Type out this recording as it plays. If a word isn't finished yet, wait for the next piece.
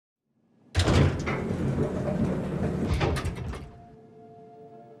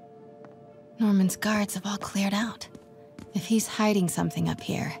Norman's guards have all cleared out. If he's hiding something up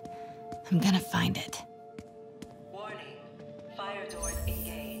here, I'm gonna find it. Warning. Fire doors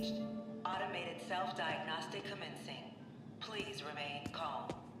engaged. Automated self-diagnostic commencing. Please remain calm.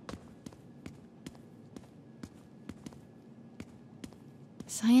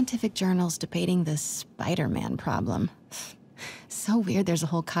 Scientific journals debating the Spider-Man problem. So weird there's a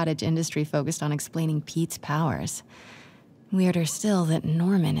whole cottage industry focused on explaining Pete's powers. Weirder still that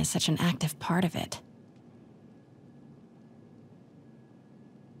Norman is such an active part of it.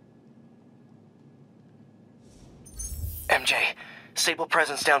 MJ, Sable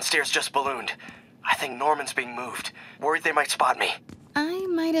presence downstairs just ballooned. I think Norman's being moved. Worried they might spot me. I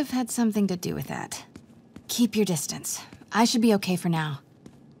might have had something to do with that. Keep your distance. I should be okay for now.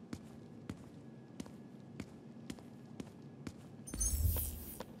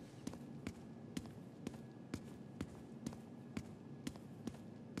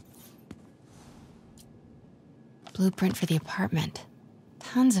 Blueprint for the apartment.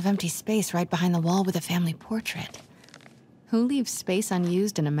 Tons of empty space right behind the wall with a family portrait. Who leaves space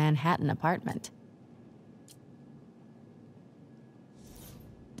unused in a Manhattan apartment?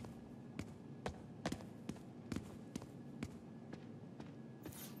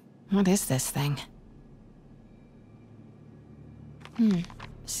 What is this thing?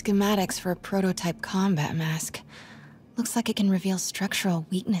 Schematics for a prototype combat mask. Looks like it can reveal structural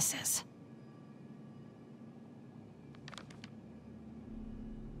weaknesses.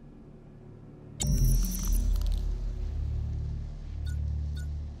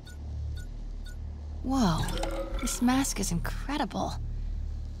 Whoa, this mask is incredible.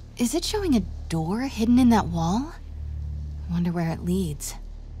 Is it showing a door hidden in that wall? I wonder where it leads.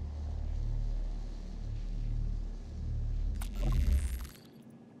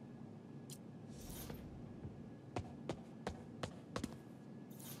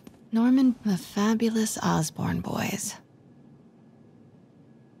 Norman, the fabulous Osborn boys.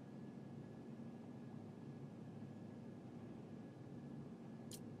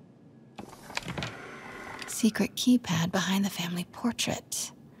 Secret keypad behind the family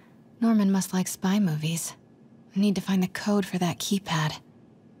portrait. Norman must like spy movies. I need to find the code for that keypad.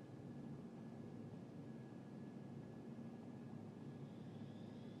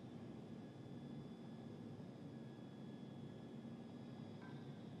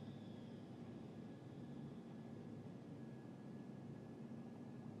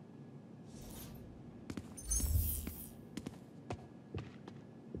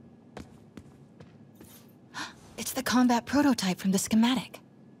 It's the combat prototype from the schematic.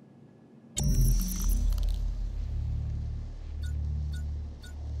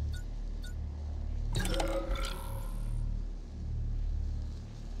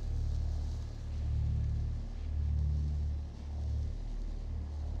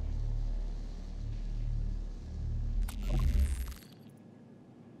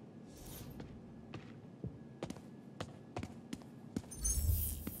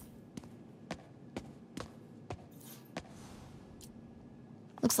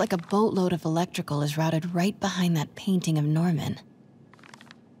 Looks like a boatload of electrical is routed right behind that painting of Norman.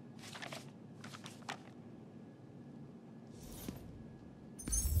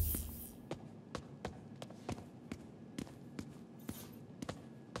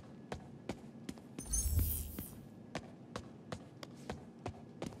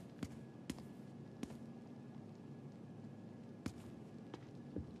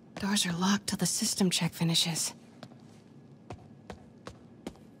 Doors are locked till the system check finishes.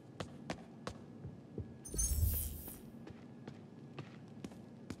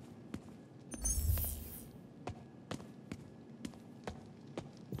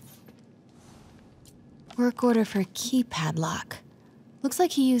 Work order for a keypad lock. Looks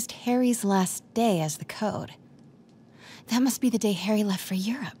like he used Harry's last day as the code. That must be the day Harry left for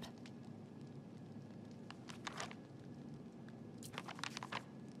Europe.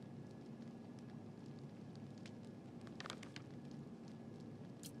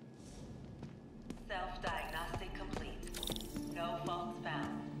 Self-diagnostic complete. No faults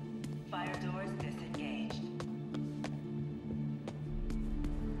found. Fire doors disengaged.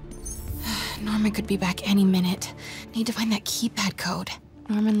 Norman could be back any minute. Need to find that keypad code.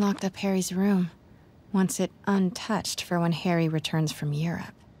 Norman locked up Harry's room. Wants it untouched for when Harry returns from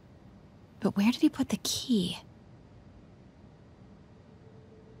Europe. But where did he put the key?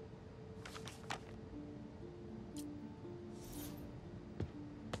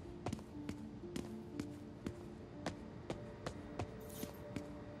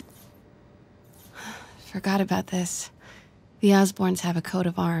 Forgot about this. The Osborns have a coat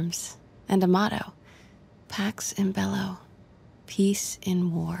of arms and a motto. Pax in bello, peace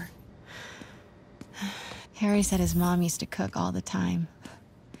in war. Harry said his mom used to cook all the time.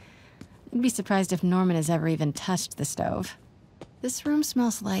 I'd be surprised if Norman has ever even touched the stove. This room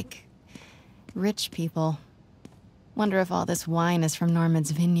smells like rich people. Wonder if all this wine is from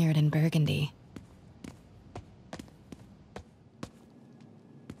Norman's vineyard in Burgundy.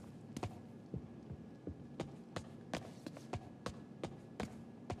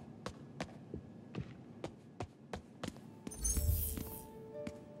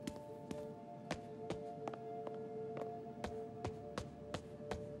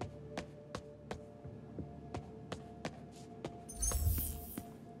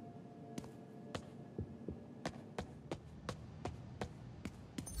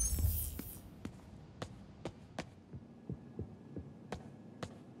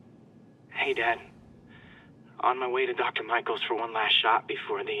 Hey, Dad. On my way to Dr. Michael's for one last shot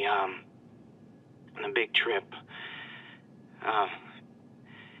before the big trip.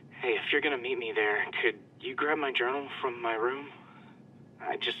 Hey, if you're gonna meet me there, could you grab my journal from my room?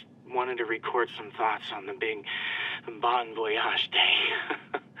 I just wanted to record some thoughts on the big Bon Voyage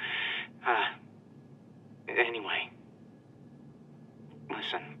day. Anyway.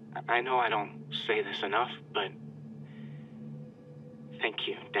 Listen, I know I don't say this enough, but thank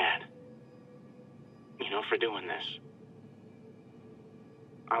you, Dad. You know, for doing this.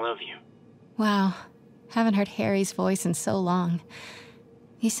 I love you. Wow. Haven't heard Harry's voice in so long.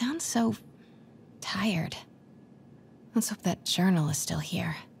 He sounds so tired. Let's hope that journal is still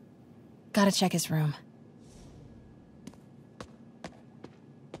here. Gotta check his room.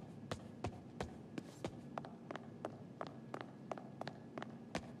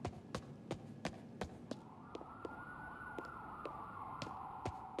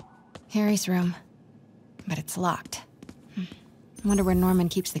 Harry's room. But it's locked. I wonder where Norman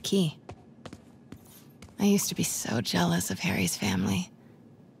keeps the key. I used to be so jealous of Harry's family.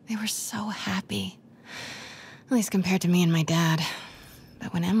 They were so happy. At least compared to me and my dad.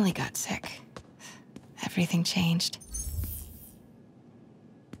 But when Emily got sick, everything changed.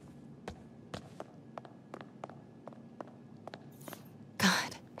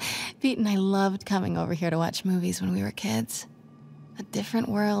 God, Pete and I loved coming over here to watch movies when we were kids. A different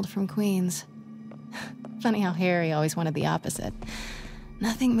world from Queens. Funny how Harry always wanted the opposite.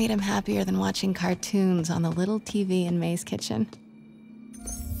 Nothing made him happier than watching cartoons on the little TV in May's kitchen.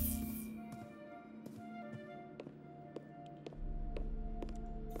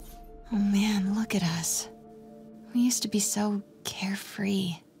 Oh man, look at us. We used to be so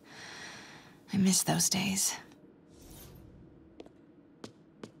carefree. I miss those days.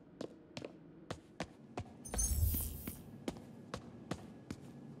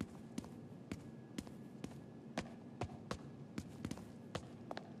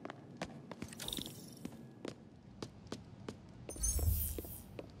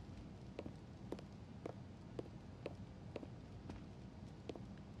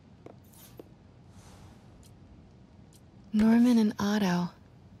 Norman and Otto.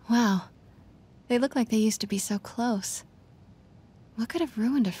 Wow. They look like they used to be so close. What could have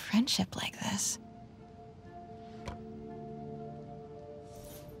ruined a friendship like this?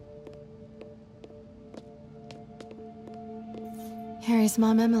 Harry's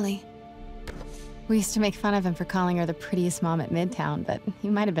mom, Emily. We used to make fun of him for calling her the prettiest mom at Midtown, but he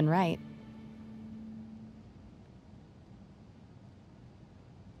might have been right.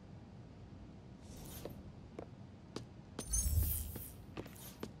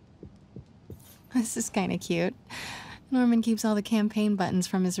 This is kinda cute. Norman keeps all the campaign buttons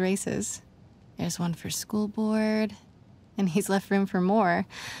from his races. There's one for school board, and he's left room for more.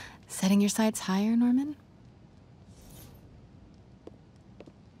 Setting your sights higher, Norman?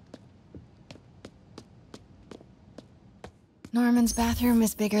 Norman's bathroom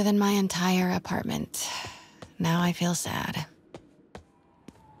is bigger than my entire apartment. Now I feel sad.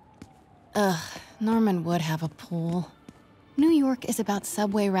 Ugh, Norman would have a pool. New York is about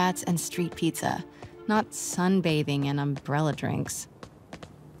subway rats and street pizza, not sunbathing and umbrella drinks.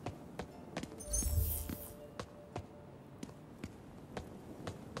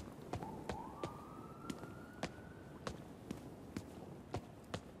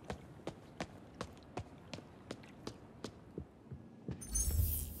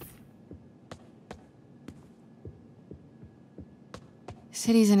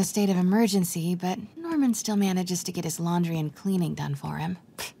 City's in a state of emergency, but Norman still manages to get his laundry and cleaning done for him.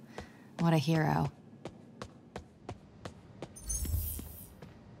 What a hero.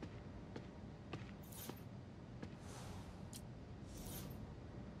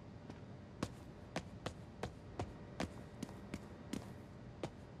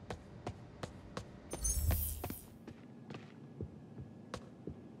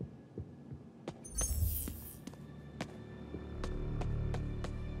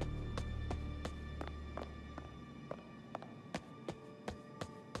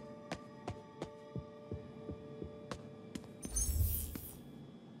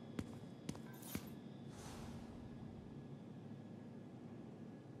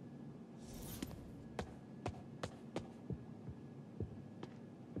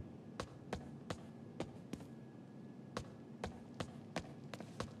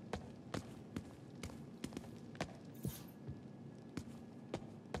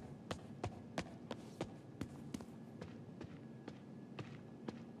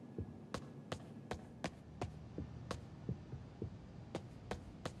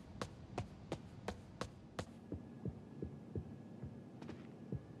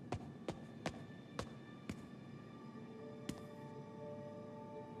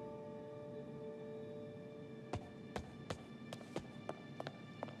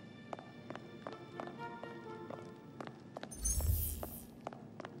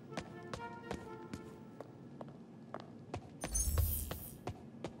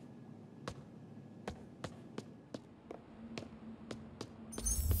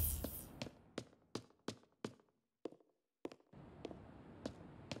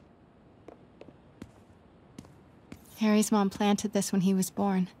 Harry's mom planted this when he was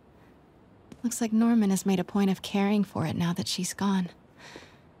born. Looks like Norman has made a point of caring for it now that she's gone.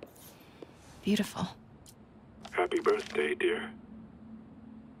 Beautiful. Happy birthday, dear.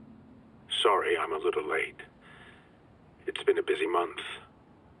 Sorry I'm a little late. It's been a busy month.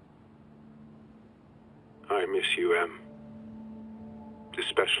 I miss you, Em.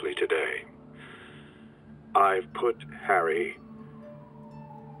 Especially today. I've put Harry...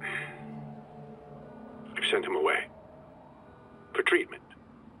 I've sent him away. For treatment.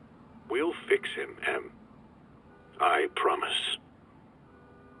 We'll fix him, Em. I promise.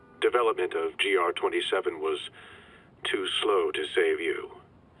 Development of GR-27 was too slow to save you.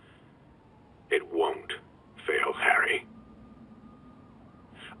 It won't fail Harry.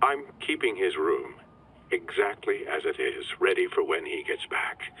 I'm keeping his room exactly as it is, ready for when he gets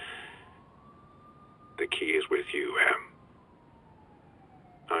back. The key is with you, Em.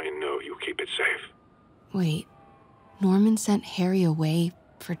 I know you keep it safe. Wait, Norman sent Harry away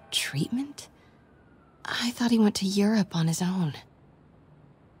for treatment? I thought he went to Europe on his own.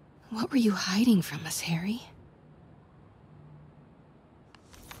 What were you hiding from us, Harry?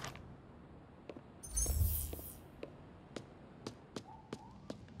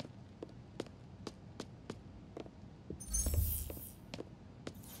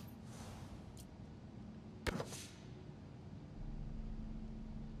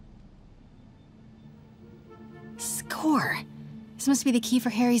 Score! This must be the key for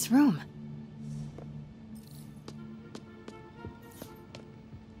Harry's room.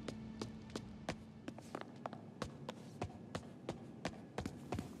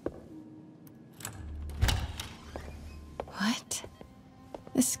 What?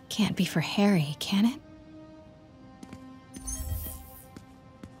 This can't be for Harry, can it?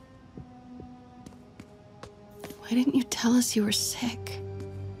 Why didn't you tell us you were sick?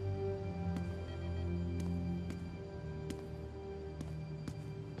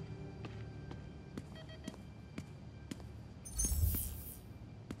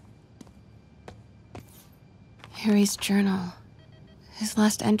 Harry's journal. His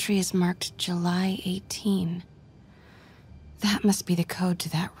last entry is marked July 18. That must be the code to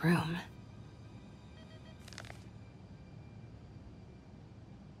that room.